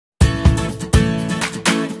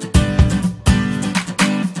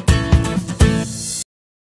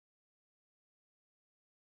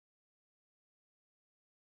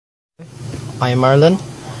I'm Marlon,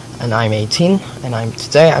 and I'm 18, and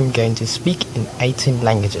today I'm going to speak in 18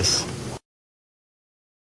 languages.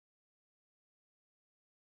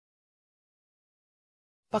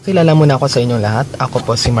 Pakilala muna ako sa inyong lahat. Ako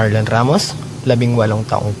po si Marlon Ramos, 18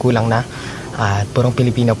 taong kulang na, at purong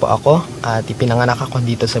Pilipino po ako, at ipinanganak ako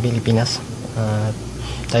dito sa Pilipinas.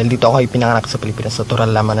 Dahil dito ako ipinanganak sa Pilipinas,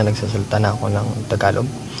 natural lamang na nagsasalita na ako ng Tagalog.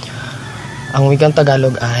 Ang wikang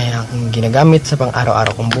Tagalog ay aking ginagamit sa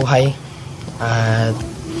pang-araw-araw kong buhay, at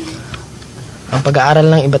ang pag-aaral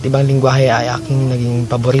ng iba't ibang lingwahe ay aking naging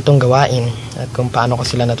paboritong gawain, at kung paano ko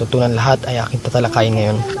sila natutunan lahat ay aking tatalakayin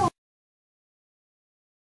ngayon.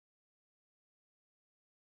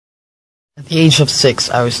 At the age of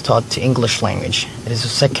 6, I was taught the English language. It is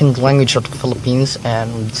the second language of the Philippines,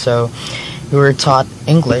 and so we were taught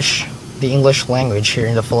English, the English language here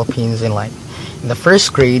in the Philippines in the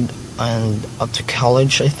first grade and up to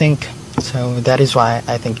college, I think. So that is why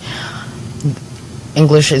I think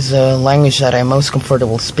English is a language that I'm most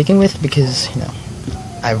comfortable speaking with, because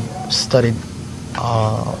I've studied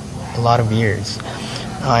a lot of years.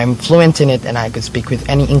 I'm fluent in it, and I could speak with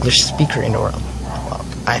any English speaker in the world. Well,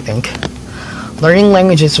 I think learning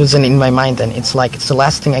languages wasn't in my mind, and it's the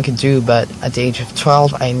last thing I could do. But at the age of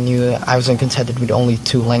 12, I knew I wasn't contented with only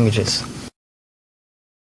 2 languages.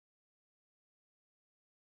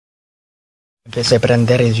 Empecé a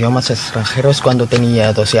aprender idiomas extranjeros cuando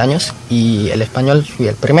tenía 12 años y el español fui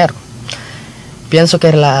el primero. Pienso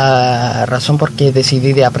que la razón por qué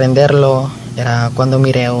decidí de aprenderlo era cuando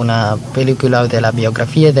miré una película de la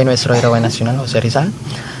biografía de nuestro héroe nacional, José Rizal.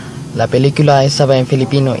 La película estaba en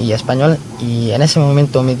filipino y español, y en ese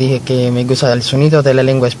momento me dije que me gusta el sonido de la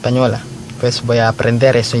lengua española, pues voy a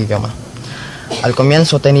aprender ese idioma. Al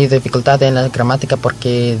comienzo tenía dificultad en la gramática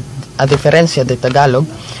porque, a diferencia de Tagalog,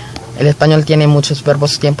 el español tiene muchos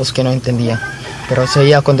verbos tiempos que no entendía, pero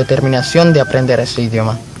seguía con determinación de aprender ese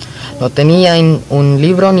idioma. No tenía un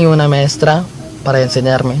libro ni una maestra para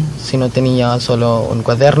enseñarme, sino tenía solo un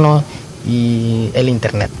cuaderno y el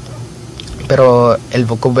internet. Pero el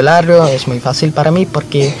vocabulario es muy fácil para mí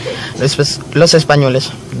porque los españoles,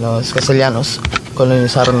 los castellanos,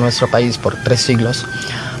 colonizaron nuestro país por 3 siglos.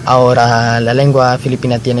 Ahora la lengua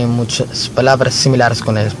filipina tiene muchas palabras similares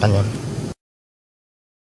con el español.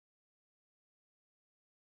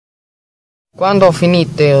 Quando ho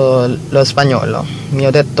finito lo spagnolo, mi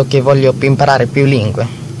ho detto che voglio imparare più lingue.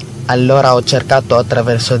 Allora ho cercato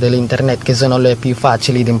attraverso dell'internet, che sono le più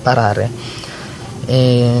facili da imparare.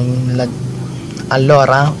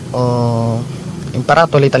 Allora ho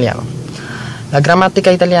imparato l'italiano. La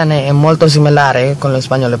grammatica italiana è molto similare con lo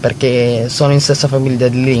spagnolo perché sono in stessa famiglia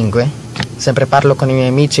di lingue. Sempre parlo con i miei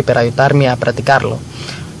amici per aiutarmi a praticarlo.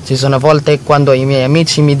 Ci sono volte quando i miei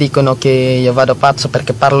amici mi dicono che io vado pazzo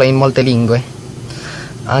perché parlo in molte lingue.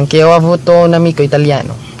 Anche ho avuto un amico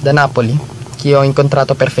italiano da Napoli che ho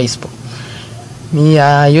incontrato per Facebook. Mi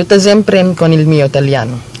aiuta sempre con il mio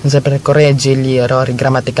italiano, sempre corregge gli errori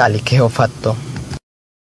grammaticali che ho fatto.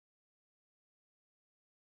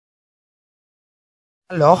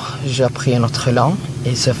 Alors, j'ai appris une autre langue,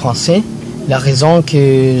 et c'est français. La raison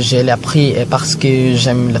que je l'ai appris est parce que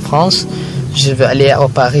j'aime la France. Je veux aller à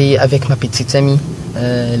Paris avec ma petite amie.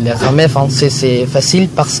 Le grammaire français, c'est facile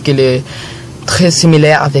parce qu'il est très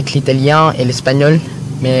similaire avec l'italien et l'espagnol.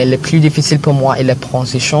 Mais le plus difficile pour moi est la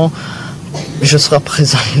prononciation. Jusqu'à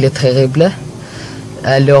présent, il est terrible.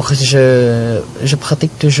 Alors, je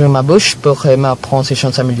pratique toujours ma bouche pour que ma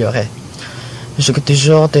prononciation s'améliore. J'écoute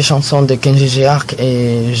toujours des chansons de Kenji Girac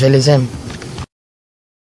et je les aime.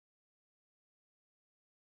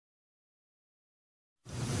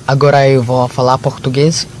 Agora eu vou falar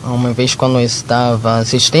português. Uma vez quando eu estava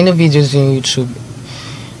assistindo vídeos no YouTube,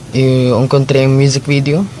 eu encontrei um music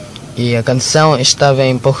video e a canção estava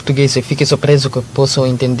em português. Eu fiquei surpreso que eu posso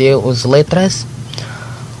entender as letras.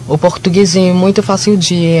 O português é muito fácil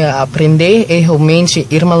de aprender e realmente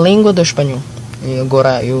é uma língua do espanhol. E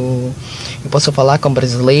agora eu posso falar com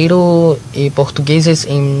brasileiro e portugueses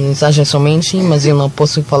em mensagem somente, mas eu não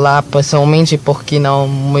posso falar pessoalmente porque não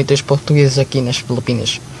muitos portugueses aqui nas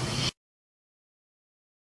Filipinas.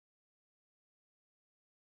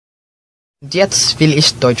 Jetzt will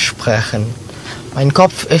ich Deutsch sprechen. Mein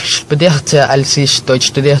Kopf explodierte, als ich Deutsch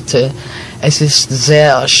studierte. Es ist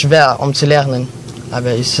sehr schwer, zu lernen.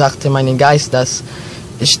 Aber ich sagte meinem Geist, dass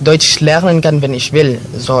ich Deutsch lernen kann, wenn ich will,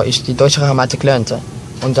 so ich die deutsche Grammatik lernte.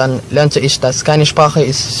 Und dann lernte ich, dass keine Sprache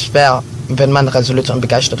ist schwer, wenn man resolut und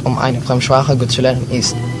begeistert, eine Fremdsprache gut zu lernen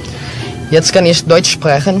ist. Jetzt kann ich Deutsch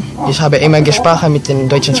sprechen. Ich habe immer gesprochen mit den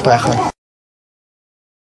deutschen Sprachern.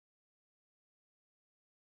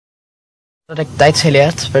 Dat ik Duits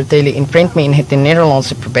geleerd, vertel ik in print me in het Nederlands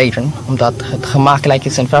te proberen, omdat het gemakkelijk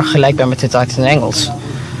is en vergelijkbaar met het Duits en Engels.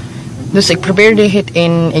 Dus ik probeerde het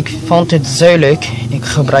en ik vond het zo leuk. Ik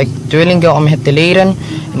gebruik Duolingo om het te leren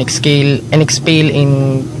en ik speel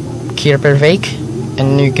een keer per week.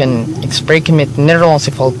 En nu kan ik spreken met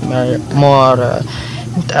Nederlandse volk, maar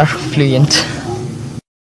niet erg vloeiend.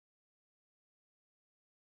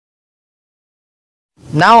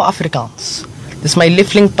 Nou Afrikaans. Dit is mijn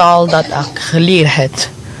lievelingstaal dat ik geleerd heb.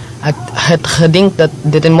 Ik had gedacht dat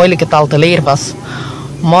dit een moeilijke taal te leren was.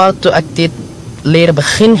 Maar toen ik dit leren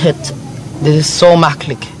begin had, dit is zo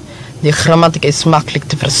makkelijk. Die grammatica is makkelijk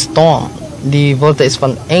te verstaan. Die woorden is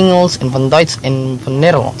van Engels en van Duits en van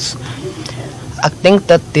Nederlands. Ik denk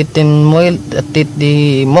dat dit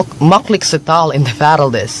de makkelijkste taal in de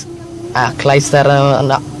wereld is. Ik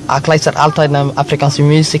luister altijd naar Afrikaanse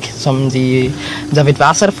muziek, zoals die David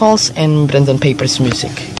Wasserfalls en Brendan Papers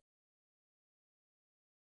muziek.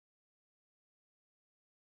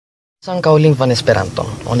 Isang kauling van Esperanto.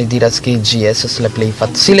 Oni diras ke ĝi estas la plej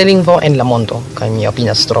facila lingvo en la mondo, kaj mi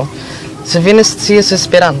opinias tro. Se vi ne scias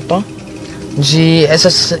Esperanto, ĝi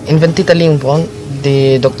estas inventita lingvo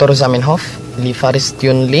de Dr. Zamenhof. Li faris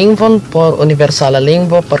tiun lingvon por universala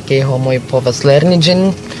lingvo, por ke homoj povas lerni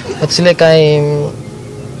ĝin facile kaj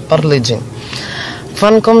parli ĝin.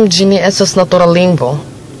 Kvankam ĝi ne estas natura lingvo,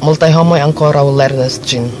 multaj homoj ankoraŭ lernas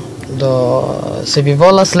ĝin. Do se vi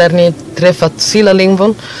volas lerni tre facila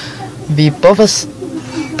lingvon, vi povas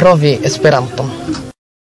provi Esperanton.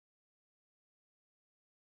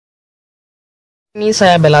 Ini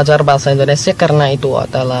saya belajar bahasa Indonesia karena itu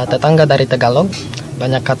adalah tetangga dari Tagalog.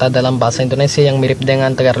 Banyak kata dalam bahasa Indonesia yang mirip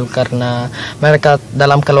dengan Tagalog karena mereka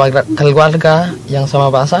dalam keluarga yang sama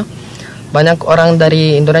bahasa. Banyak orang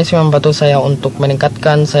dari Indonesia membantu saya untuk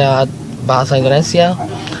meningkatkan saya bahasa Indonesia.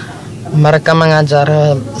 Mereka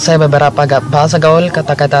mengajar saya beberapa bahasa gaul,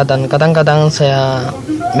 kata-kata, dan kadang-kadang saya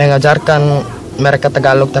mengajarkan mereka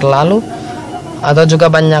Tagalog terlalu. Ada juga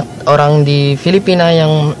banyak orang di Filipina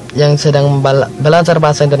yang sedang belajar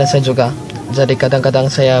bahasa Indonesia juga. Jadi kadang-kadang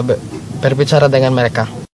saya berbicara dengan mereka.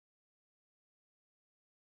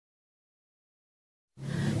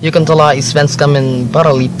 Jag kan tala i svenska men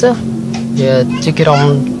bara lite. Jag tycker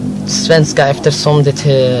om svenska eftersom det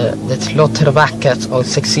låter vackert och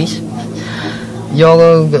sexigt.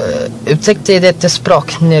 Jag upptäckte detta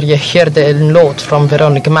språk när jag hörde en låt från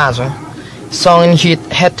Veronica Maggio. Sången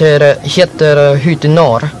heter Hut i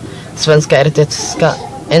norr. Svenska är det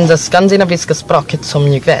enda skandinaviska språket som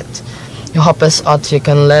jag vet. Jag hoppas att jag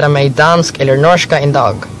kan lära mig dansk eller norska en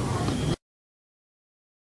dag.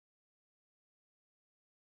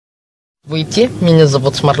 Здравствуйте, меня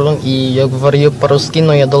зовут Марлон, и я говорю по-русски,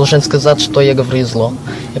 но я должен сказать, что я говорю зло.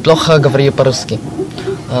 Я плохо говорю по-русски.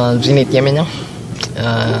 Извините меня.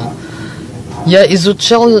 Я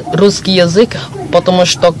изучал русский язык, потому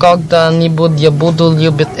что когда-нибудь я буду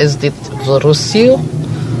любить ездить в Россию.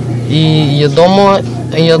 И я думаю,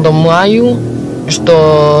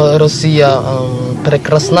 что Россия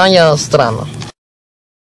прекрасная страна.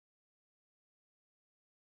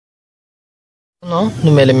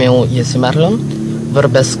 Numele meu este Marlon,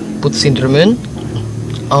 vorbesc puțin român,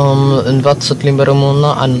 am învățat limba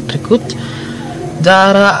română anul trecut,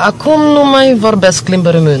 dar acum nu mai vorbesc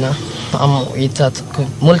limba română, am uitat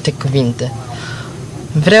multe cuvinte.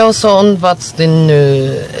 Vreau să învăț din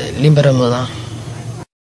limba română.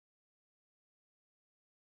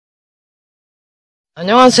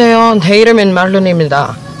 안녕하세요, 내 이름은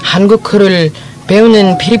말론입니다. 한국어를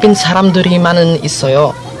배우는 필리핀 사람들이 많은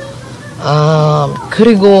있어요.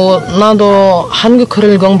 그리고 나도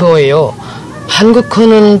한국어를 공부해요.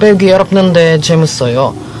 한국어는 배우기 어렵는데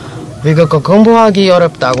재밌어요. 외국어 공부하기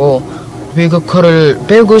어렵다고 외국어를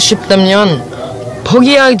배우고 싶다면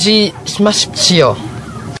포기하지 마십시오.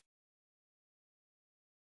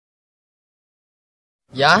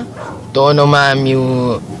 Ya, todo nama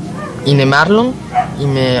meu ine Marlon,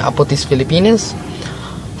 ime apotis Filipinas,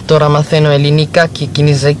 toramaceno elinika ki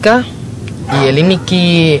kinizeka, y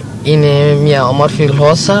eliniki ine mia omorfil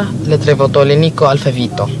hosa, letrevoto eliniko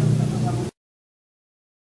alfavito.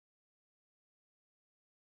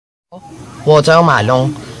 我叫马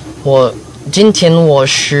龙，今天我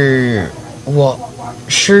18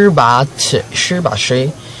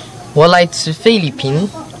岁，我来自菲律宾，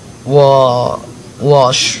我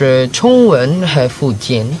是中文和福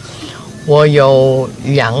建，我有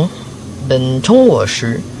2本中国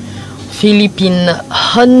书，菲律宾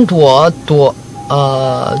很多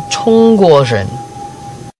中国人。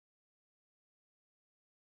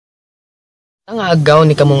Ang agaw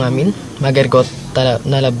ni kamong amin, magergot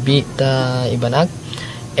nalabi ta ibanag.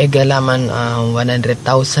 egalaman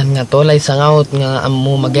 100,000 nga tolay sa ngaut nga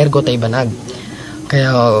amo magergo tay banag.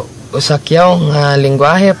 Kaya usakyaw nga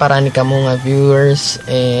lingwahe para ni kamo nga viewers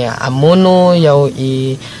amuno yaw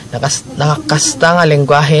nakakasta nga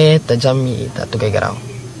lingwahe tajami tatugay garaw.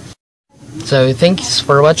 So thanks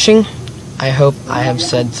for watching. I hope I have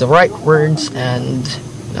said the right words, and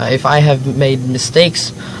if I have made mistakes,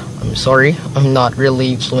 I'm sorry. I'm not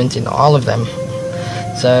really fluent in all of them.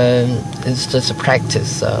 So it's just a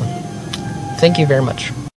practice. So thank you very much.